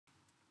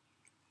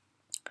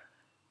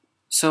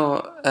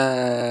So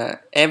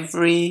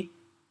every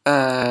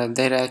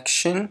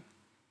direction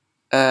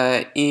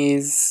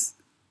is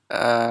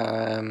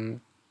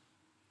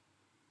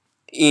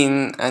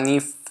in an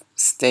if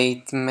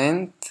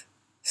statement.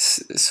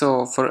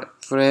 So for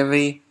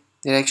every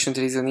direction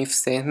there is an if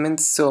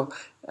statement. So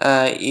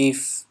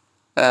if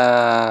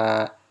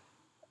a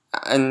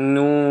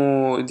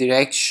new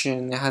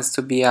direction has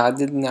to be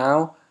added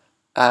now,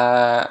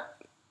 a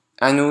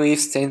new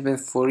if statement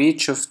for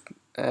each of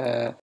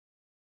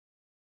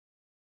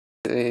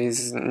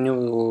this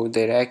new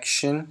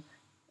direction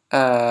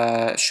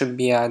should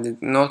be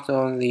added not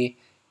only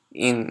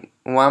in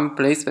one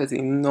place but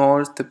in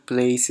all the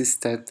places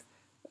that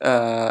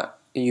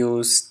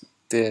use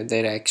the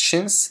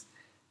directions.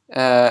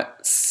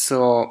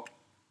 So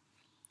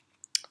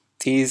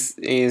this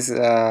is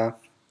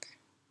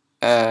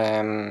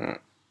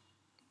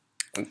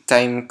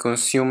time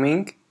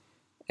consuming,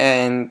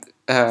 and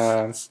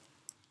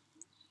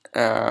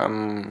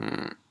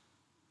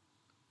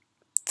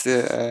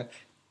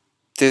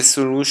the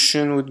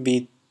solution would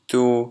be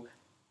to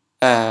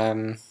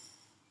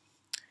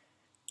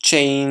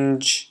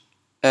change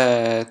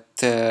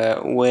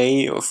the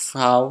way of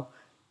how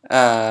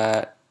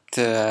the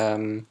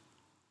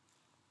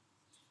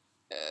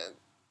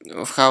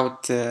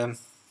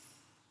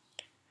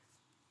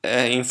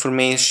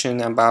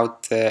information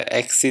about the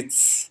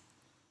exits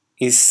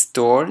is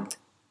stored,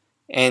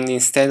 and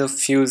instead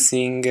of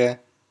using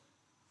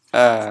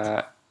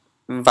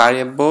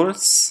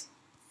variables,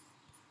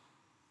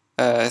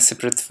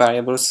 separate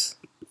variables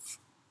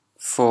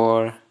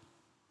for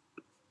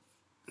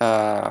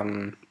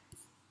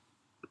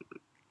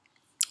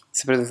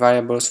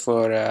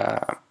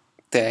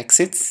the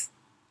exits,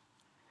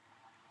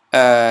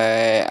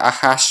 a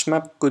hash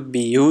map could be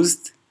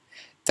used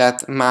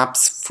that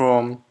maps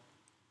from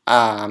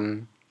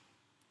a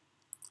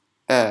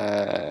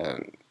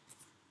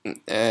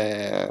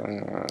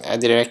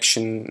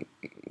direction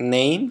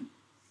name,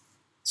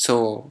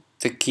 so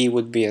the key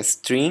would be a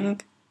string,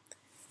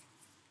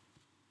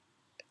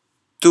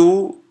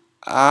 to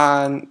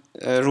a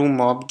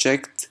room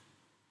object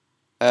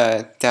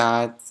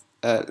that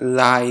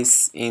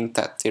lies in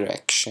that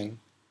direction,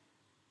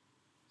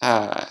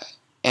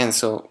 and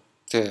so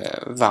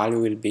the value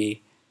will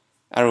be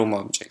a room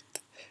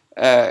object.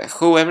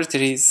 However,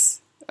 there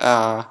is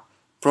a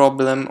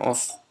problem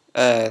of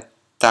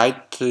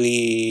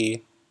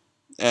tightly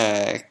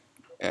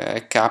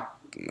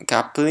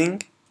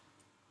coupling,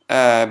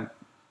 and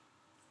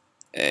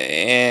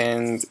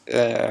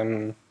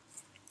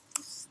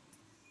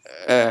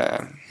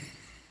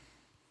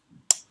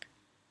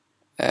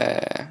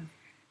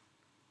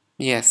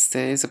yes,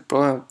 there is a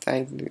problem of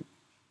tightly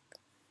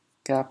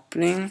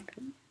coupling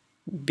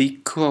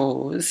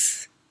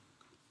because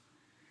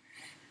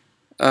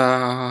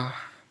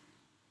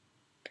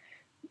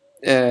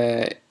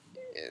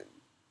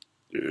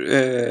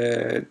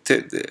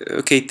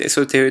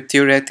so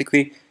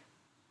theoretically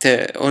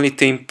only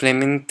the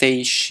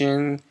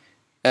implementation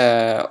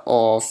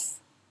of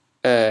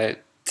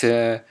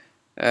the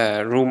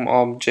room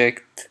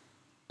object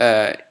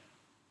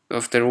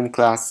of the room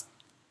class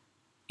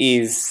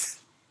is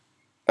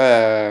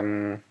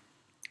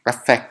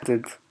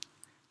affected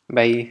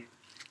by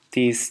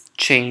this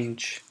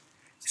change,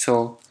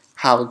 so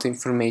how the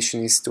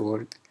information is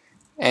stored,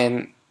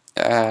 and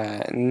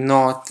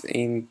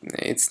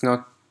it's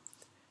not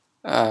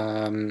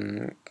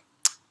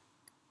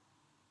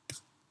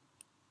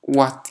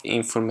what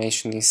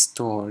information is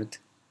stored.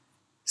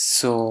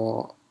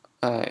 So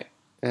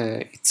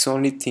it's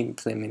only the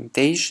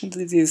implementation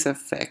that is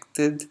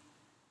affected,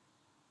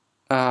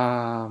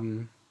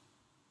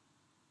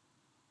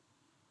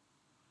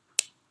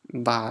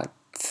 but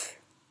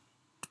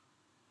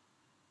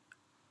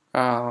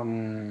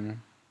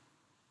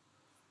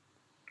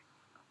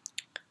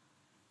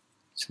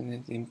so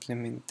the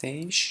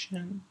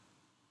implementation,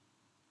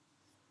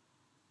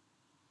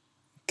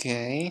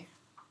 okay,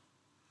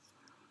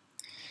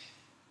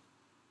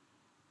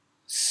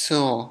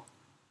 so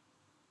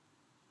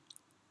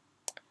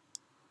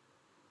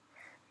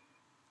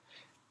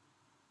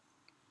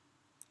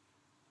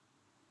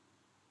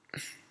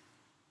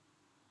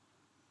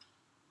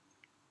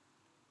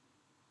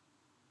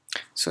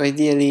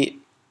ideally,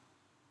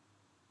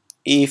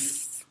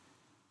 if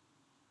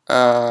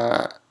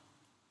a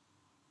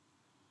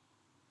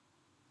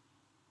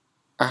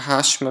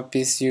hash map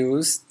is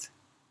used,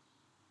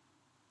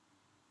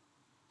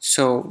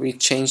 so we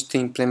change the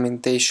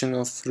implementation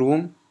of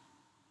room,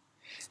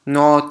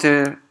 no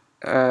other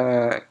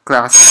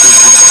class,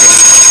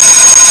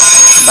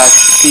 but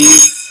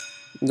this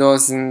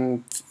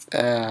doesn't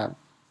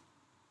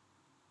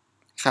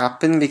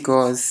happen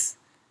because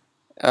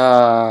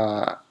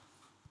the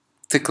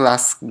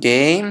class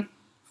game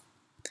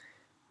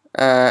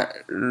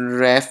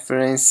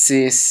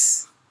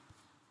references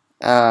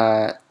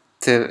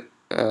the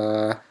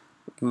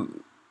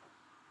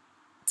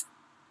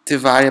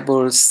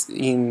variables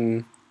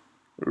in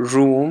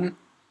room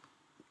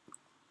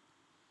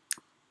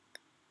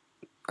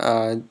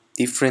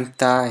different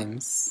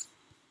times.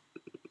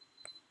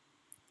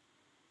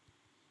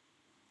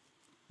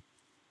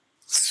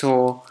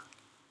 So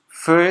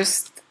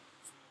first,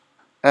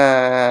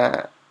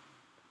 there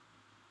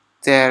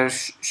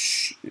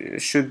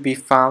should be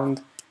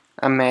found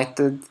a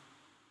method.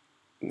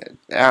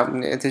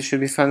 There should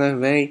be found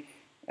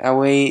a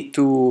way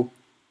to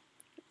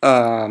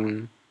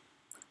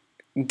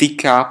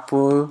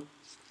decouple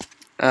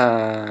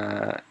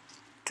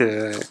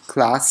the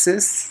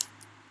classes,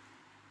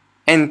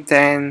 and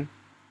then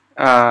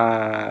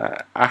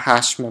a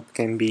hash map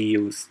can be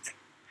used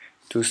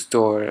to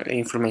store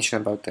information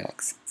about the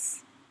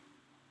access.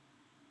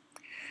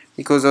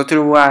 Because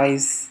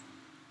otherwise,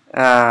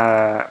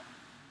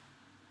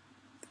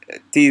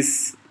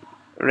 these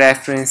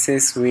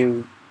references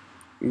will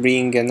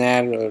bring an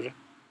error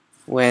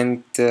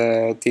when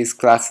this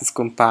class is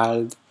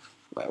compiled,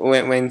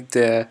 when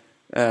the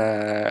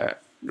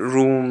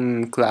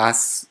room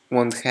class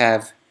won't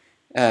have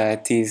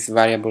these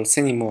variables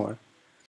anymore.